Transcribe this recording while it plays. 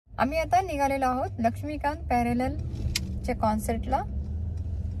आम्ही आता निघालेलो आहोत लक्ष्मीकांत पॅरेलल च्या कॉन्सर्टला।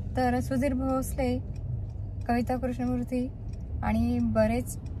 तर सुधीर भोसले, कविता कृष्णमूर्ती आणि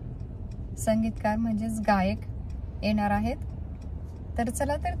बरेच संगीतकार म्हणजेच गायक येणार आहेत। तर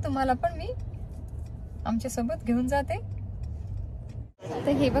चला तर तुम्हाला पण मी आमच्या सोबत घेऊन जाते।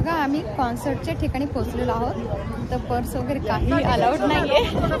 तर हे बघा आम्ही कॉन्सर्टच्या ठिकाणी पोहोचलेलो आहोत। तर पर्स वगैरे काही अलाउड नाहीये।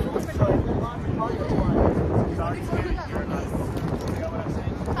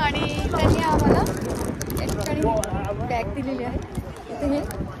 आणि त्यांनी आम्हाला या ठिकाणी बॅग दिलेली आहे।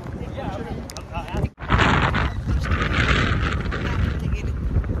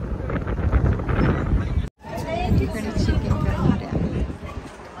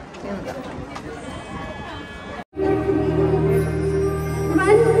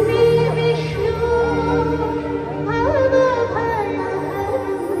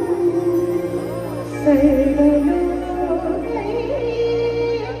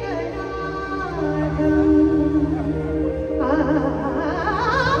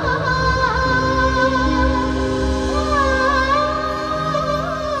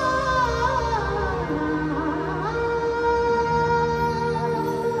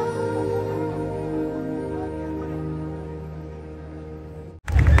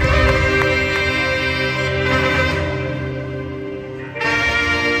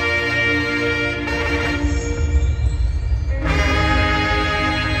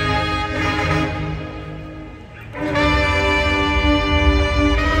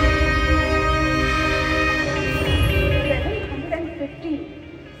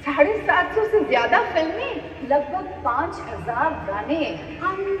 इथे ज्यादा फिल्में, लगभग 5000 गाने,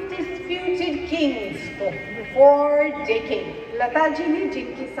 undisputed Kings for 4 decade. Lata ji ने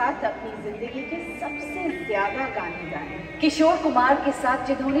जिनके साथ अपनी जिंदगी के सबसे ज्यादा गाने गाए, किशोर कुमार के साथ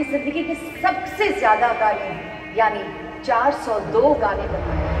जिन्होंने जिंदगी के सबसे ज्यादा गाने यानी 402 गाने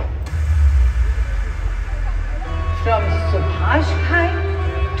बनाए। फ्रॉम सुभाष भाई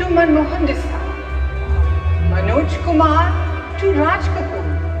to Manmohan Desai, Manoj Kumar to Raj Kapoor,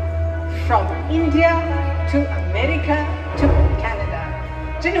 from India to America to Canada,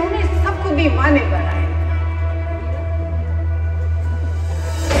 जिन्होंने सबको दीवाने बनाए।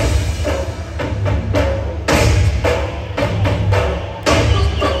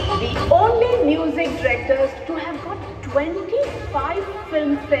 The only music directors to have got 25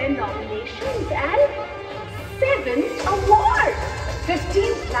 Filmfare nominations and 7 awards,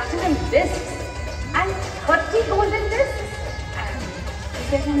 15 platinum discs and 30 golden discs.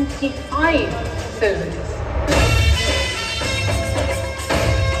 75 films.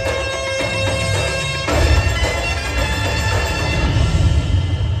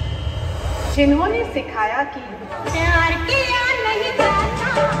 जिन्होंने सिखाया कि प्यार किया नहीं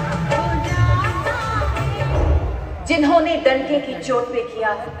जाता हो जाता, जिन्होंने डंके की चोट पे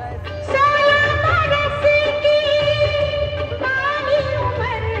किया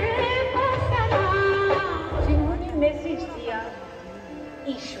जिन्होंने मैसेज दिया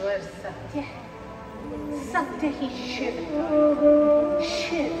ईश्वर सत्य है, सत्य ही शिव,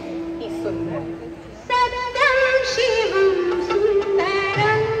 शिव ही सुंदर, सत्यम शिवम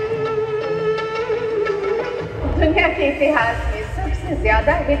सुंदरम। दुनिया के इतिहास में सबसे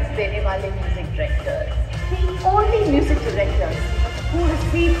ज्यादा हिट्स देने वाले music directors, the only music directors who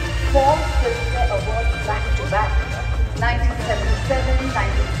received 4 Filmfare awards back to back, 1977,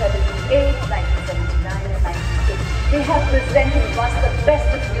 1978, 1979 and 1980. They have presented us the best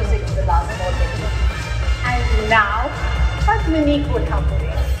of music in the last 4 decades. And now, Padmini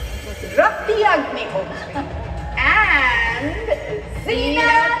Kothamure, Rakti Agnihotri, and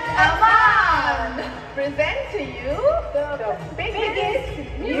Zinat Aman present to you the biggest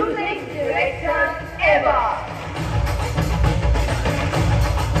music director ever.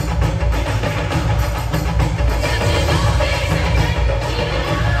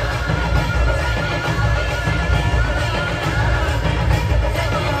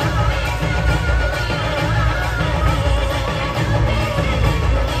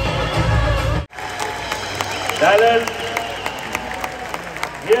 Dallas,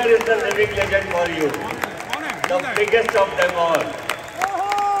 here is the living legend for you, the biggest of them all,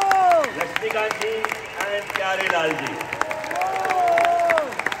 Lakshmikant ji and Pyarelal ji.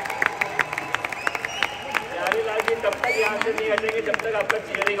 Pyarelal ji तब तक यहाँ से नहीं हटेंगे जब तक आपका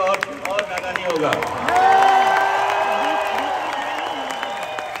cheering और गाना नहीं होगा।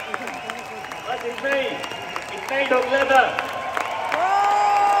 बस इतना ही ढोकला था।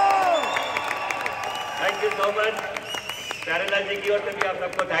 Thank you so much. Pyarelal जी की ओर से भी आप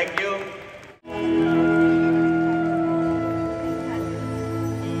सबको थैंक यू।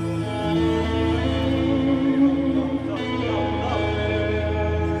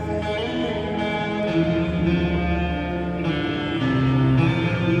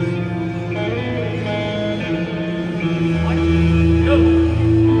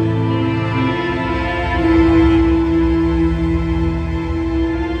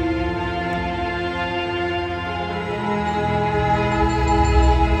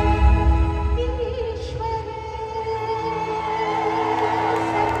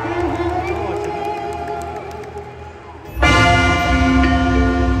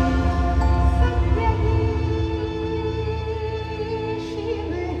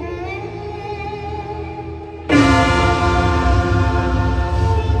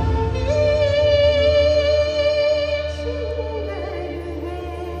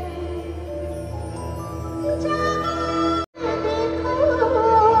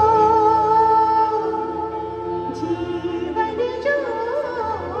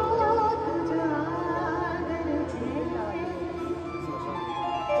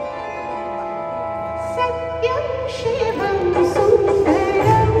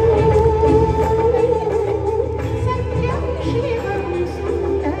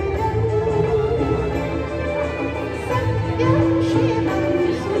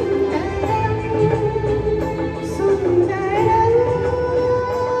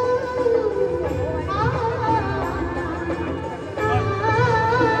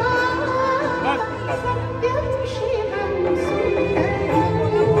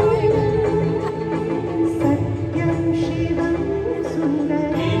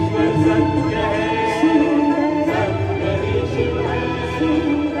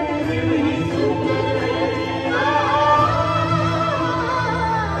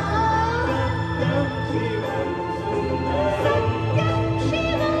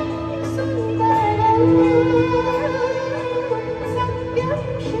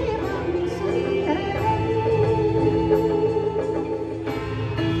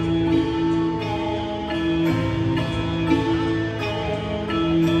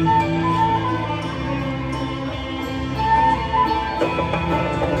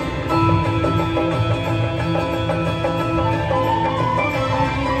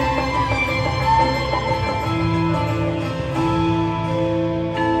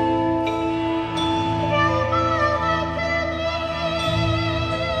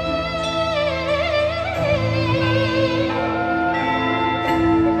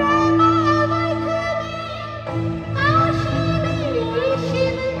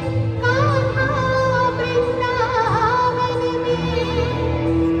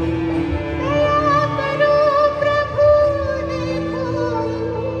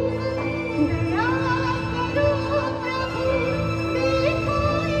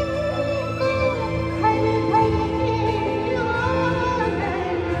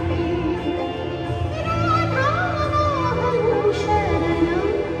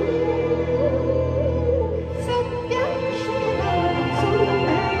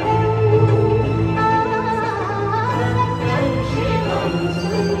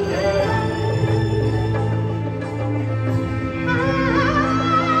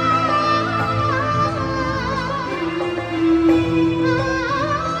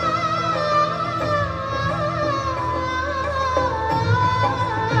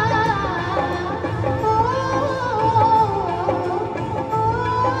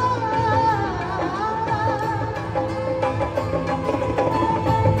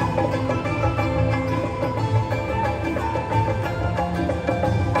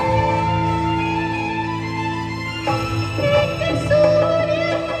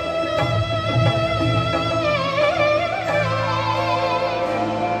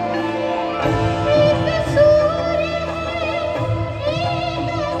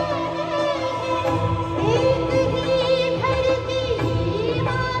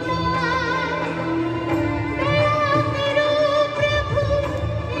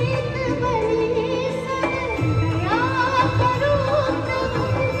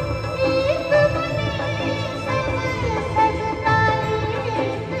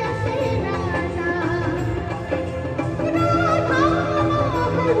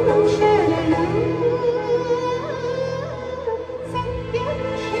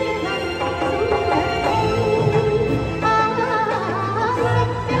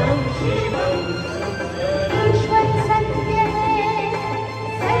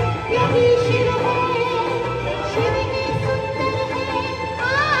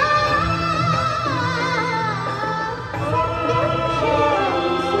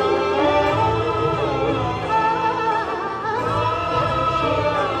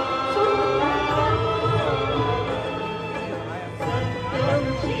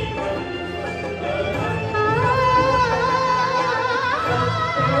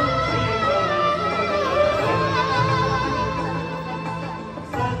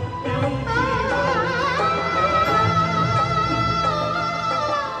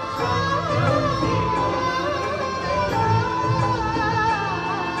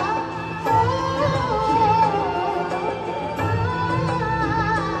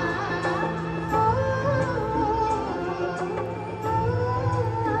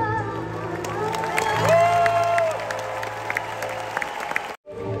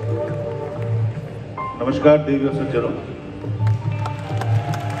 नमस्कार देवी और सज्जनों,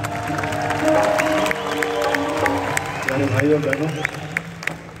 प्यारे भाई और बहनों,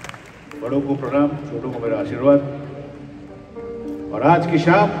 बड़ों को प्रणाम, छोटों को मेरा आशीर्वाद। और आज की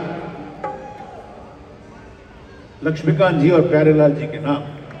शाम लक्ष्मीकांत जी और प्यारेलाल जी के नाम।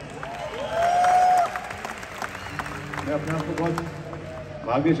 मैं अपने आप को बहुत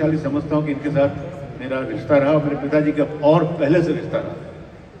भाग्यशाली समझता हूँ कि इनके साथ मेरा रिश्ता रहा और मेरे पिताजी का और पहले से रिश्ता रहा।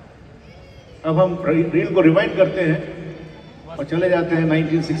 अब हम रील को रिवाइंड करते हैं और चले जाते हैं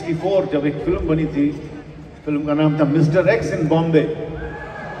 1964, जब एक फिल्म बनी थी। फिल्म का नाम था मिस्टर एक्स इन बॉम्बे,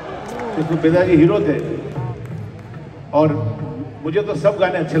 जिसमें पिताजी हीरो थे। और मुझे तो सब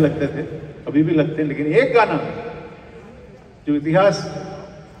गाने अच्छे लगते थे, अभी भी लगते हैं, लेकिन एक गाना जो इतिहास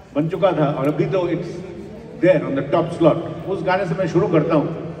बन चुका था और अभी तो it's there on the top slot, उस गाने से मैं शुरू करता हूँ।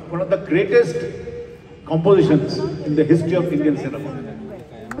 One of the greatest compositions in the history of Indian cinema.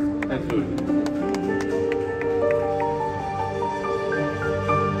 Let's do it.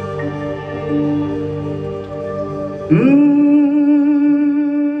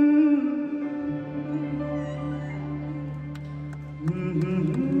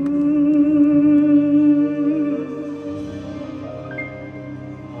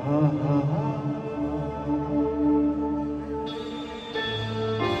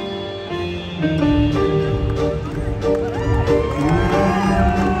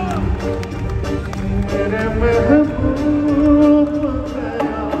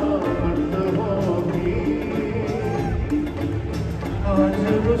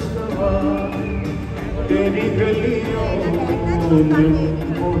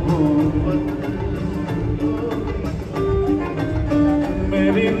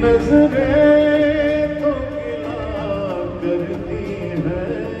 मेरी नजरें तो गिला करती है,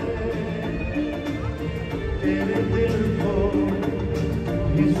 तेरे दिल को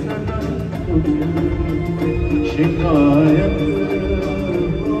भी सनम तुझे शिकायत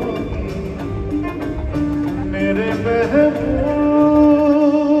होगी। मेरे महबूब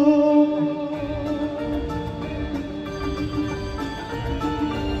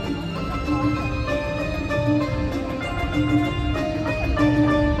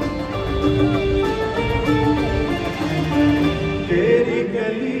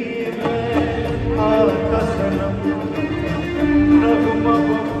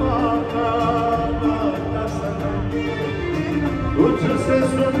तुझसे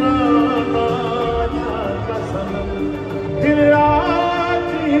सुनाना था सनम, फिर आज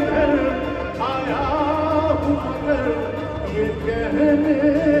इधर आया हूँ मगर ये कहने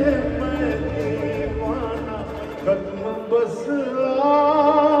मैं दीवाना। कदम बस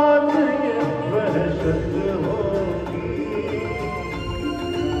आज ये वहशत होगी,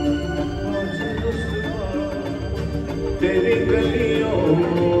 आज रुसवा तेरी गलियों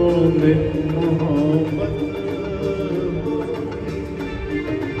में मोहब्बत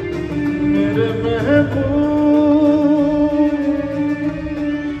मेरे महबूब।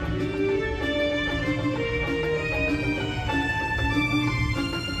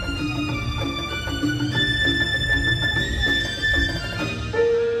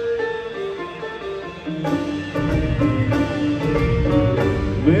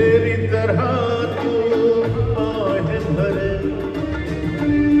 मेरी तरह तू आहे भरे,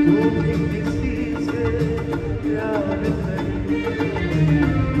 तू भी किसी से प्यार करे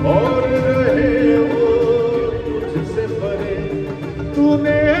और रहे वो तुझसे परे।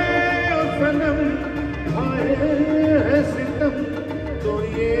 तूने सनम खाए है सितम, तो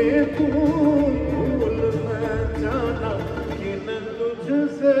ये तू भूल न जाना कि न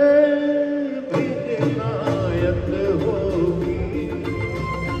तुझसे भी इनायत होगी।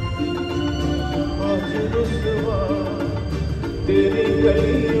 आज रुसवा तेरी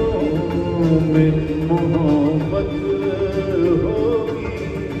गलियों में मोहब्बत होगी।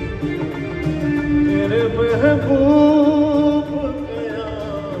 मेरे महबूब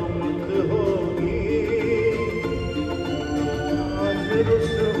कयामत होगी। आज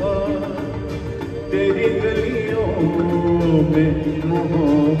रुसवा तेरी गलियों में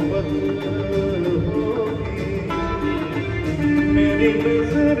मोहब्बत होगी। मेरी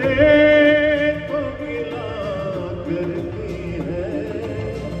नजरें तो गिला करती है,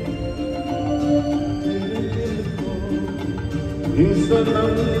 तेरे दिल को भी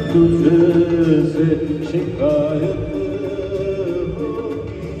सनम तुझसे शिकायत होगी।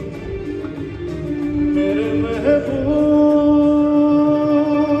 मेरे महबूब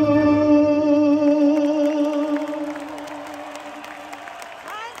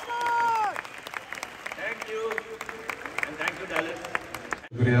Thank you. And thank you, Dallas.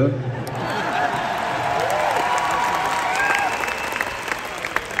 शुक्रिया।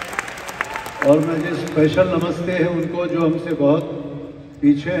 और मैं जो स्पेशल नमस्ते है उनको जो हमसे बहुत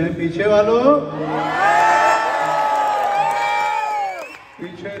पीछे हैं, पीछे वालों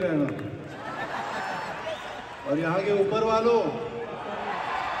पीछे रहना, और यहाँ के ऊपर वालों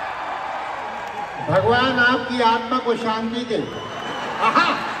भगवान आपकी आत्मा को शांति दे।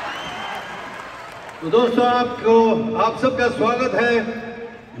 तो दोस्तों आप सबका स्वागत है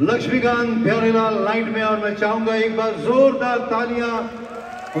लक्ष्मीकांत प्यारेलाल नाइट में, और मैं चाहूंगा एक बार जोरदार तालियां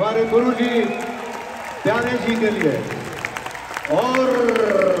हमारे गुरुजी प्यारे जी के लिए और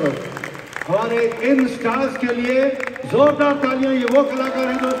हमारे इन स्टार्स के लिए जोरदार तालियां। ये वो कलाकार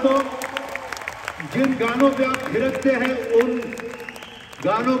हैं दोस्तों जिन गानों पे आप थिरकते हैं, उन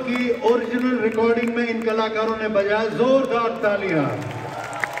गानों की ओरिजिनल रिकॉर्डिंग में इन कलाकारों ने बजाया। जोरदार तालियां।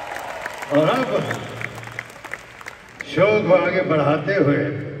 और अब शो को आगे बढ़ाते हुए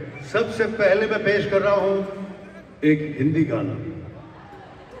सबसे पहले मैं पेश कर रहा हूं एक हिंदी गाना।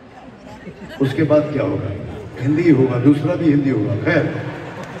 उसके बाद क्या होगा? हिंदी होगा, दूसरा भी हिंदी होगा। खैर,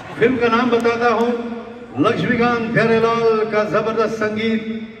 फिल्म का नाम बताता हूं। लक्ष्मीकांत प्यारेलाल का जबरदस्त संगीत,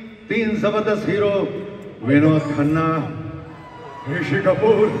 3 जबरदस्त हीरो विनोद खन्ना, ऋषि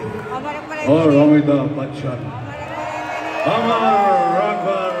कपूर और अमिताभ बच्चन। अमर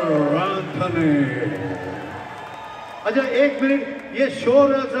रांधने। अच्छा, 1 मिनट, ये शोर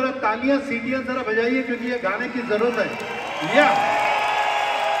जरा तालियां सीटियां जरा बजाइए क्योंकि ये गाने की जरूरत है। या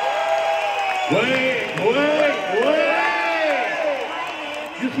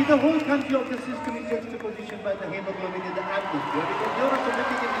You see, the whole country of the system is juxtaposition by the hemoglobin in the atmosphere because you're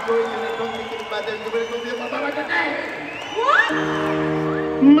automatically going and don't think it matters. What?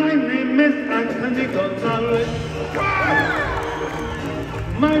 My name is Anthony Gonzalez.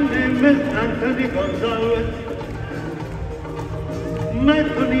 My name is Anthony Gonzalez. मैं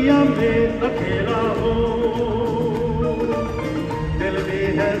दुनिया में अकेला हूँ, दिल भी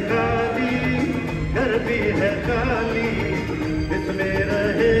है खाली, घर भी है खाली, इसमें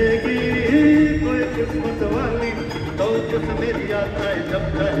रहेगी कोई किस्मत वाली। तो जिस मेरी याद आए जब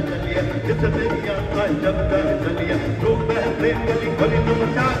कह चलिए, जिस मेरी याद आए जब कह चलिए, तो पहले गली गली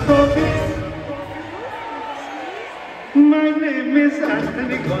नमस्कार होगी। My name is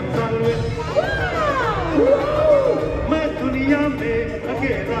Anthony Gonzalez. मैं दुनिया में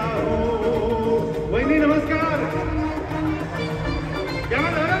अकेला हूँ। वही नमस्कार। क्या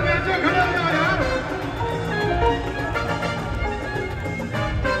मैच खड़ा हो यार।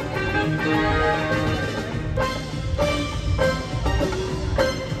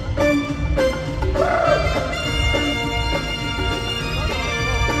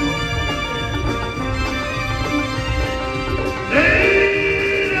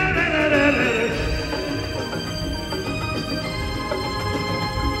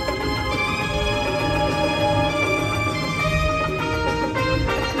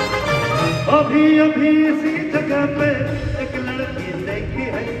 अभी अभी इसी जगह पे एक लड़की देखी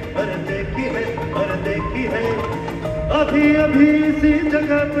है, और देखी है, और देखी है। अभी अभी इसी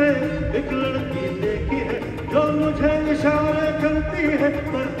जगह पे एक लड़की देखी है जो मुझे इशारे करती है,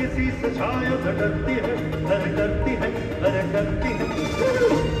 पर किसी से शायद डरती है, अरे डरती है, अरे डरती है।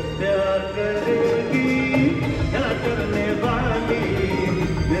 प्यार करेगी क्या करने वाली,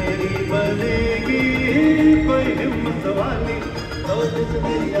 मेरी बनेगी कोई हिम्मत वाली। तो जिस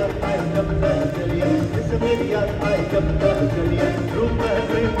मेरी याद आए जब तक चलिए, जिस मेरी याद आए जब तक चलिए, रूप है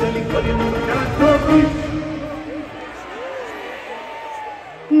प्रेम गली गली नमस्कार होगी।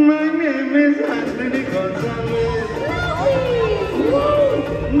 My name is Anthony Gonzalez.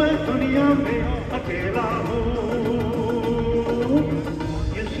 मैं दुनिया में अकेला हूँ।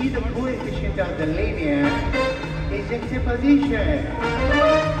 You see, the coefficient of the linear is juxtaposition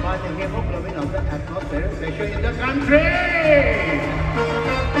by the hemoglobin of the atmosphere pressure in the country.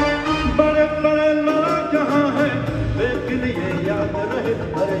 बड़े बड़े लोग जहाँ हैं, लेकिन ये याद रहे,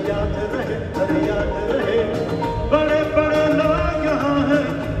 अरे याद रहे, अरे याद रहे। बड़े बड़े लोग यहाँ हैं,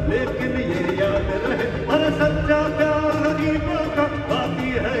 लेकिन ये याद रहे, अरे सच्चा प्यार नसीबों का, बाकी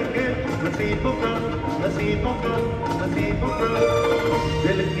है कि नसीबों का, नसीबों का, नसीबों का।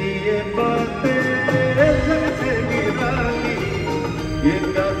 दिल की ये बातें जग से निराली, ये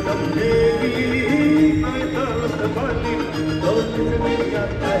क्या समझेगी कोई दौलत वाली। तो जिस मेरी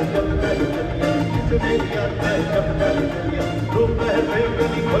याद आए जब तक चलिए, जिस मेरी याद आए जब तक चलिए, रूप है प्रेम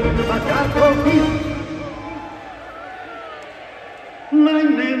गली गली नमस्कार होगी। My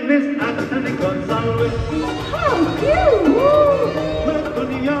name is Anthony Gonzalez. How cute! मैं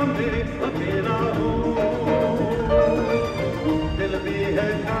दुनिया में अकेला हूँ, दिल भी है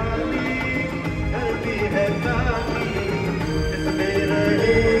खाली, घर भी है खाली, इसमें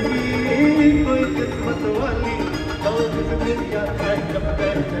रहेगी कोई किस्मत वाली। तो जिस मेरी याद आए जब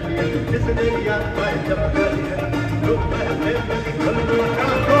तक चलिए, जिस मेरी याद आए जब तक चलिए, रूप है प्रेम गली गली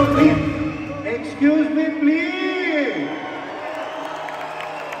नमस्कार होगी। Excuse me, please.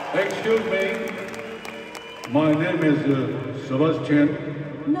 Excuse me. My name is Sebastian.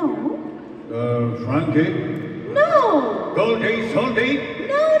 No. Frankie? No! Goldie, Soldy?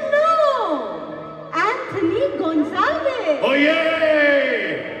 No, no! Anthony Gonzalez! Oh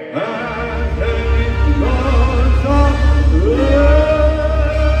yeah! Anthony Gonzalez!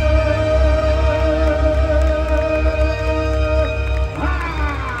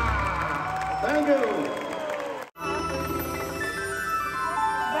 Thank you!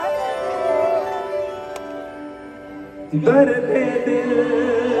 दर्द दिल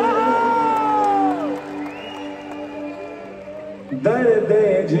दर्द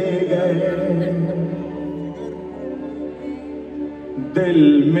जिगर दिल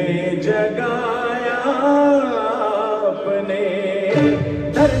में जगाया अपने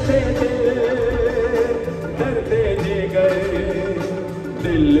दर्द दिल दर्द जिगर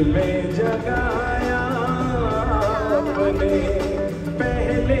दिल में जगाया अपने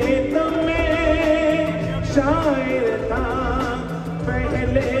पहले तो मैं शायर था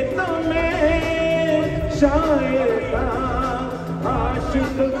पहले तो मैं शायर था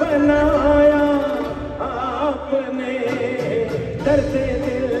आशिक बनाया आपने दर्द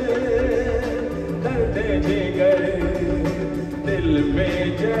दिल दर्द जिगर दिल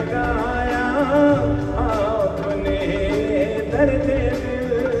में जगाया आपने दर्द दिल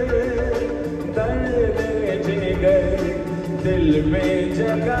दर्द जिगर दिल में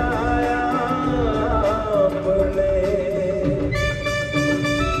जगाया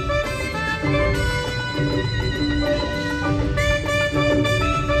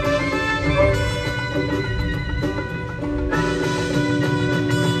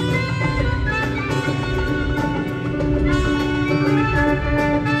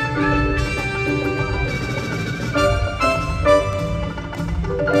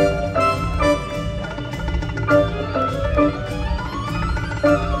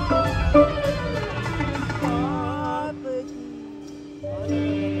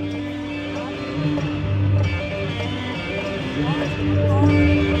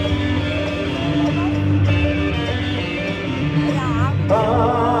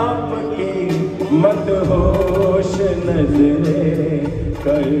आपने मदहोश नजरें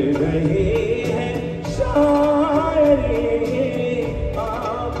कर रही है शायरी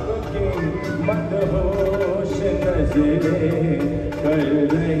आपकी मदहोश नजरें कर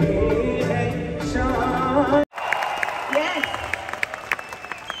रही है शायरी Yes.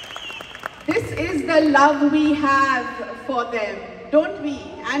 This is the love we have for them, don't we?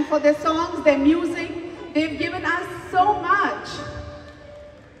 And for their songs, their music, they've given us so much.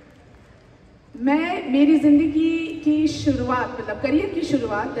 मेरी जिंदगी की शुरुआत मतलब करियर की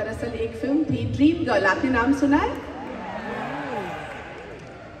शुरुआत दरअसल एक फिल्म थी ड्रीम गर्ल आपने नाम सुना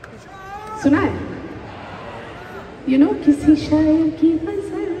है यू नो किसी शायर की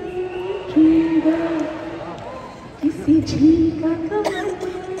गजल ड्रीम गर्ल किसी झील का कमल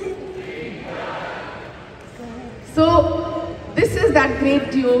So this is that great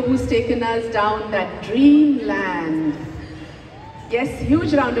duo who's taken us down that dreamland. Yes,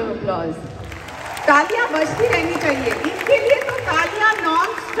 huge round of applause. तालियां बजती रहनी चाहिए इनके लिए तो तालियां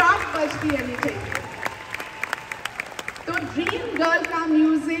नॉन स्टॉप बजती रहनी चाहिए तो ड्रीम गर्ल का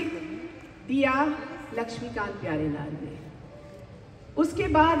म्यूजिक दिया लक्ष्मीकांत प्यारेलाल ने उसके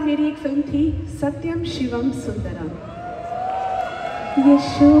बाद मेरी एक फिल्म थी सत्यम शिवम सुंदरम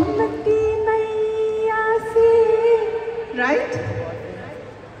यशोमती मैया से राइट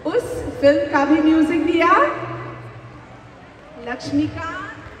उस फिल्म का भी म्यूजिक दिया Laxmikant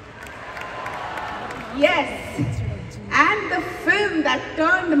Yes, and the film that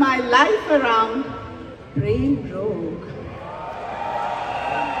turned my life around, Prem Rog.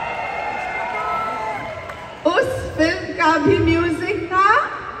 उस फिल्म का भी म्यूजिक था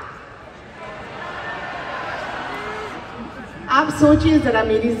आप सोचिए जरा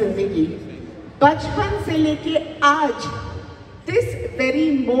मेरी जिंदगी बचपन से लेके आज this very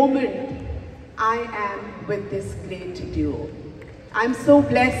moment I am with this great duo. I'm so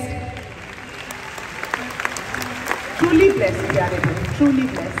blessed. Truly blessed, प्यारे बहन, truly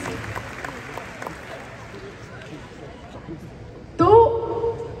blessed. तो,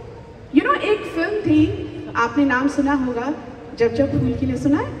 you know, एक फिल्म थी, आपने नाम सुना होगा, जब जब फूल खिले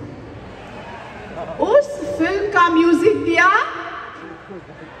सुना है? उस फिल्म का म्यूजिक दिया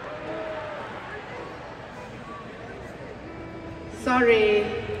Sorry.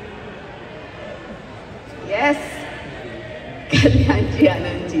 Yes, कल्याण जी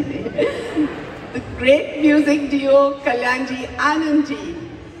आनंद जी ने. The great music duo कल्याण जी आनंद जी.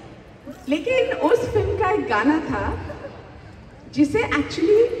 लेकिन उस फिल्म का एक गाना था जिसे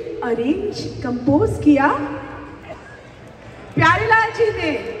एक्चुअली अरेंज कंपोज किया प्यारेलाल जी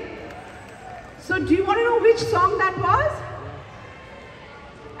ने. So do you want to know which song that was?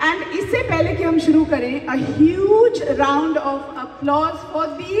 And इससे पहले कि हम शुरू करें, a huge round of applause for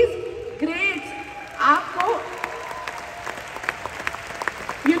these greats. आपको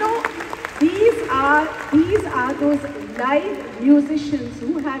you know, these are those live musicians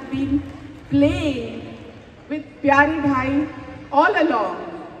who have been playing with प्यारे भाई all along.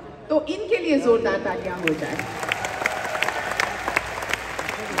 तो इनके लिए जोरदार तालियां हो जाए.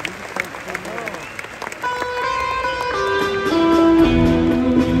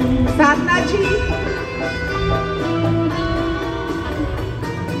 साधना जी,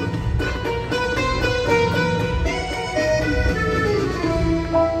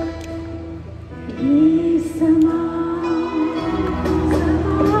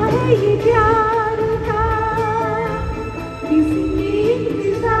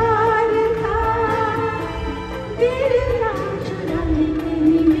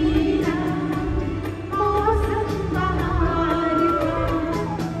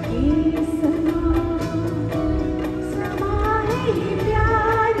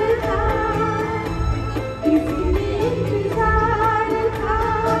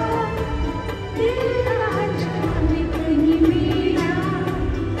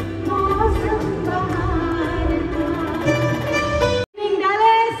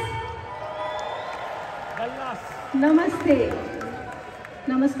 Namaste.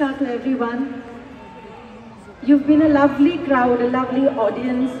 Namaskar to everyone. You've been a lovely crowd, a lovely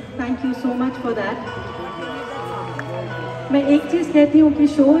audience. Thank you so much for that. मैं एक चीज़ कहती हूँ कि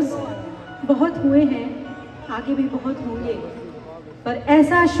शोज़ बहुत हुए हैं, आगे भी बहुत होंगे, पर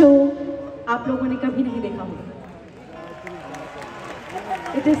ऐसा शो आप लोगों ने कभी नहीं देखा होगा.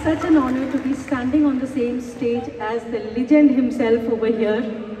 It is such an honor to be standing on the same stage as the legend himself over here.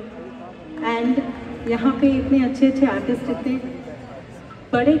 And यहाँ पे इतने अच्छे अच्छे आर्टिस्ट, इतने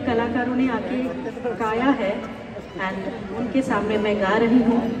बड़े कलाकारों ने आके गाया है एंड उनके सामने मैं गा रही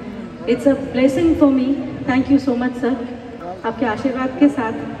हूँ. It's a blessing for me. Thank you so much sir. आपके आशीर्वाद के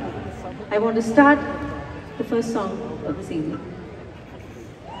साथ I want to start the first song of this evening.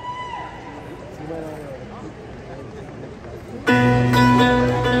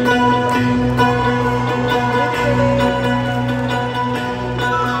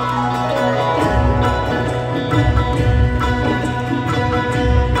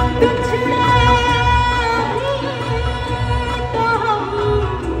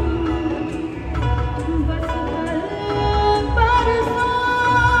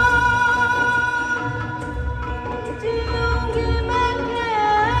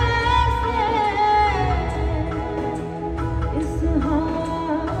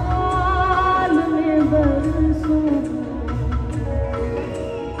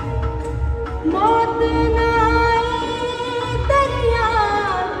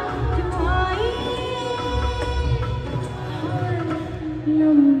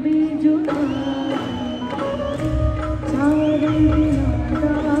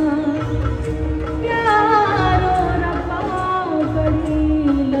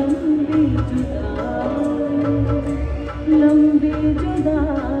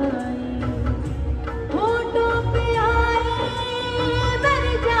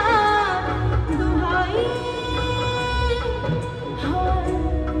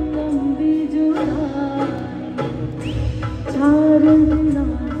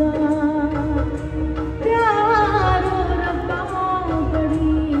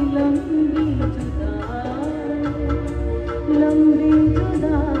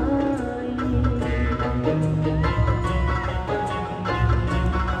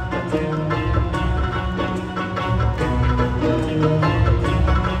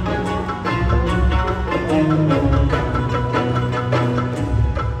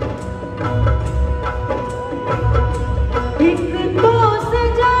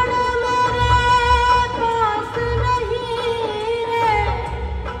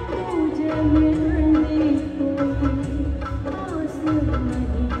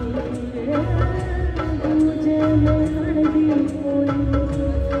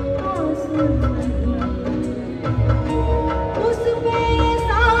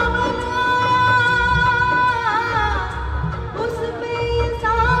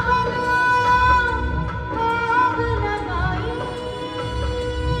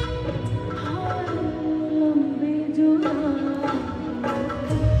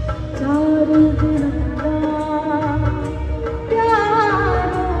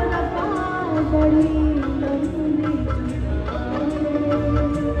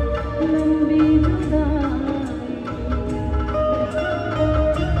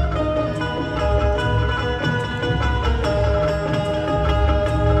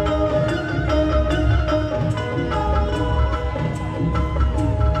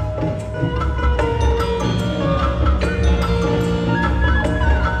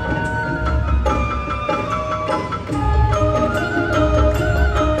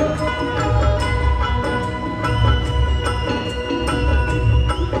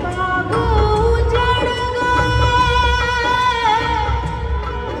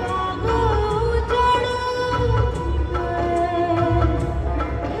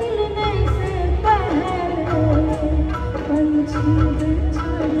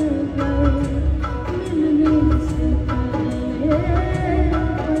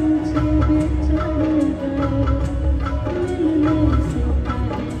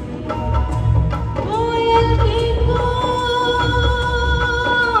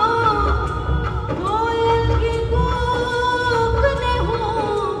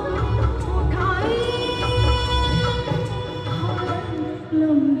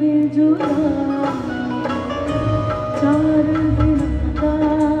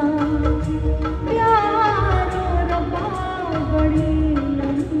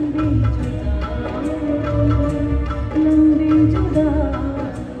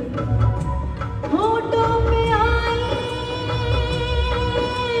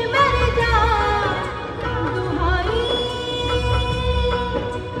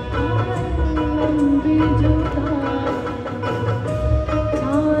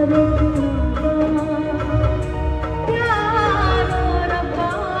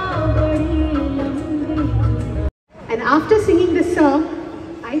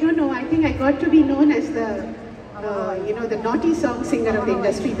 think I got to be known as the, the naughty song singer of the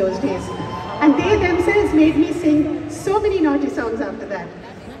industry those days. And they themselves made me sing so many naughty songs after that.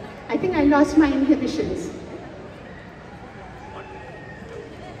 I think I lost my inhibitions.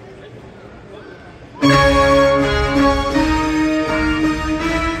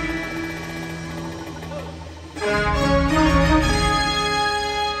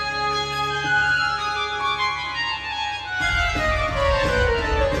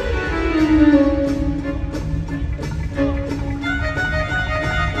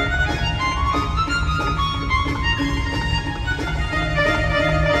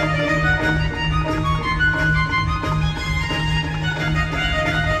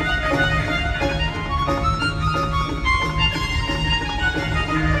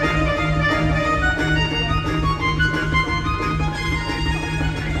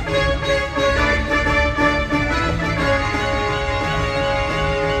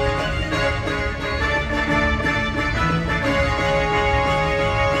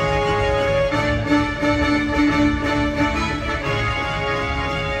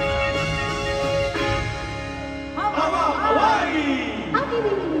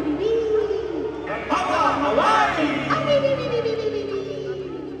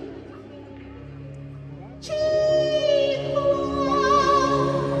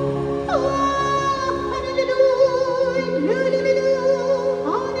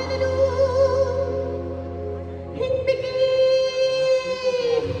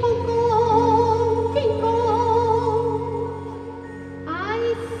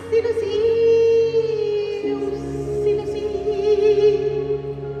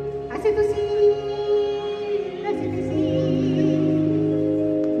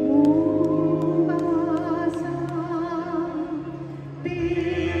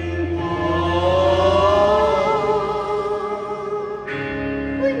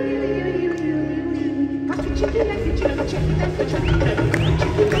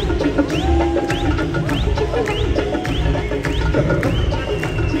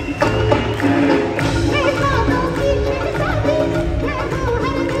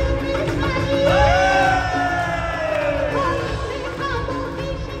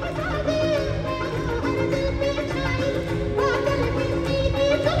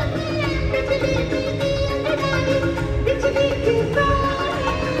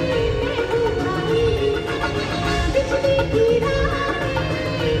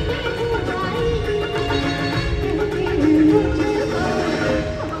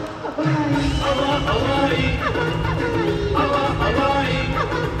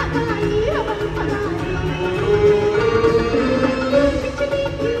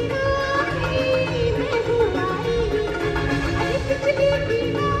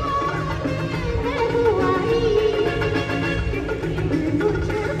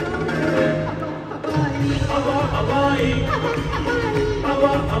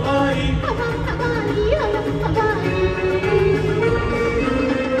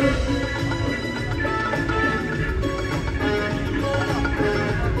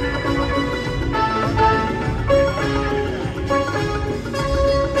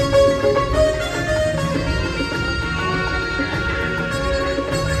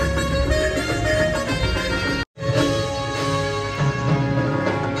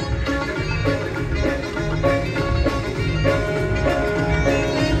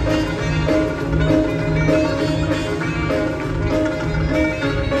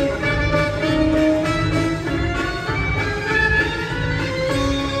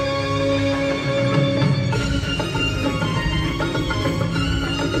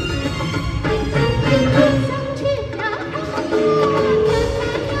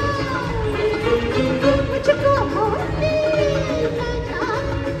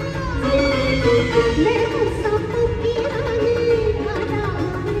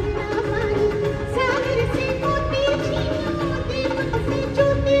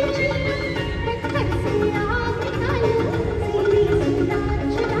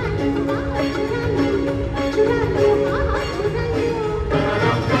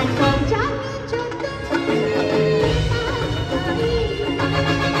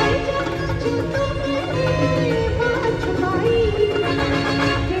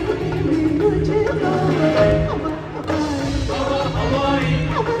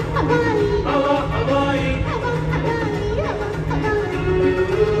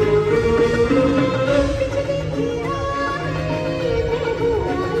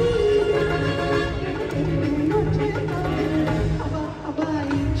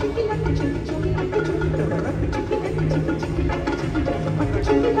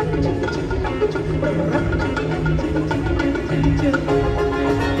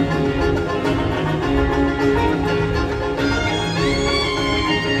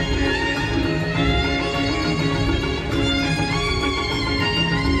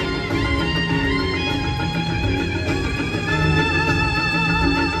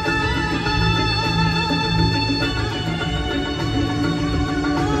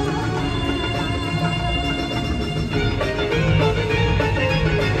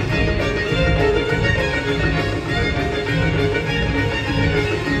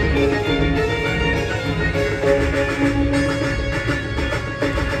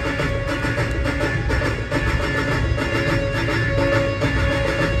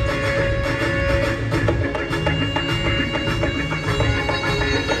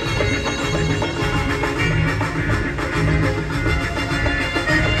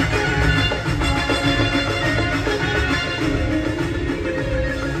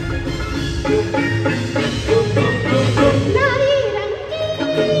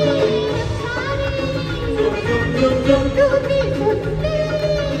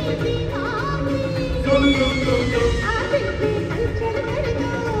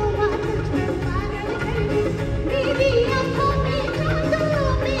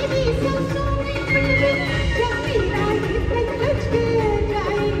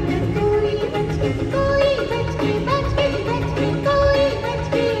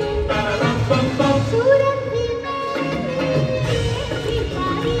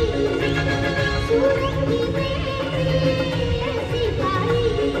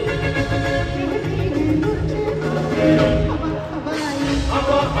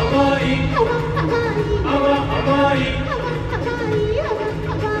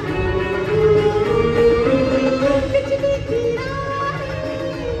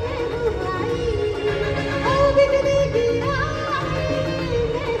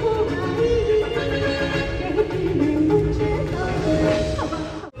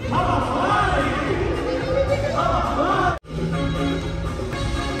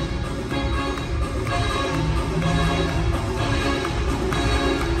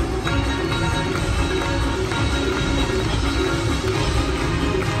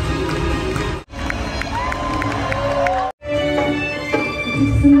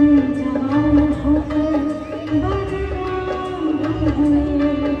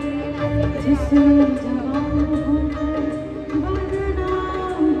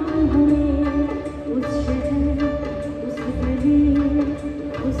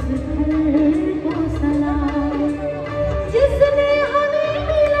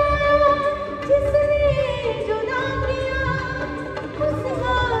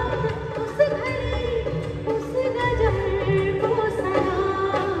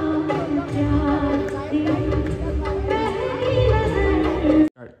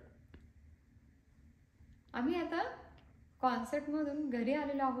 आम्ही आता कॉन्सर्टमधून घरी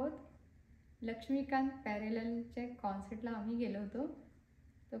आलेलो आहोत. लक्ष्मीकांत पॅरेललच्या कॉन्सर्टला आम्ही गेलो होतो.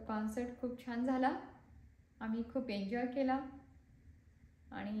 तो concert खूप छान झाला. आम्ही खूप एन्जॉय केला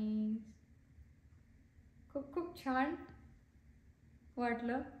आणि खूप खूप छान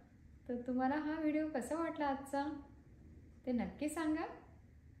वाटलं. तर तुम्हाला हा व्हिडिओ कसा वाटला आजचा ते नक्की सांगा.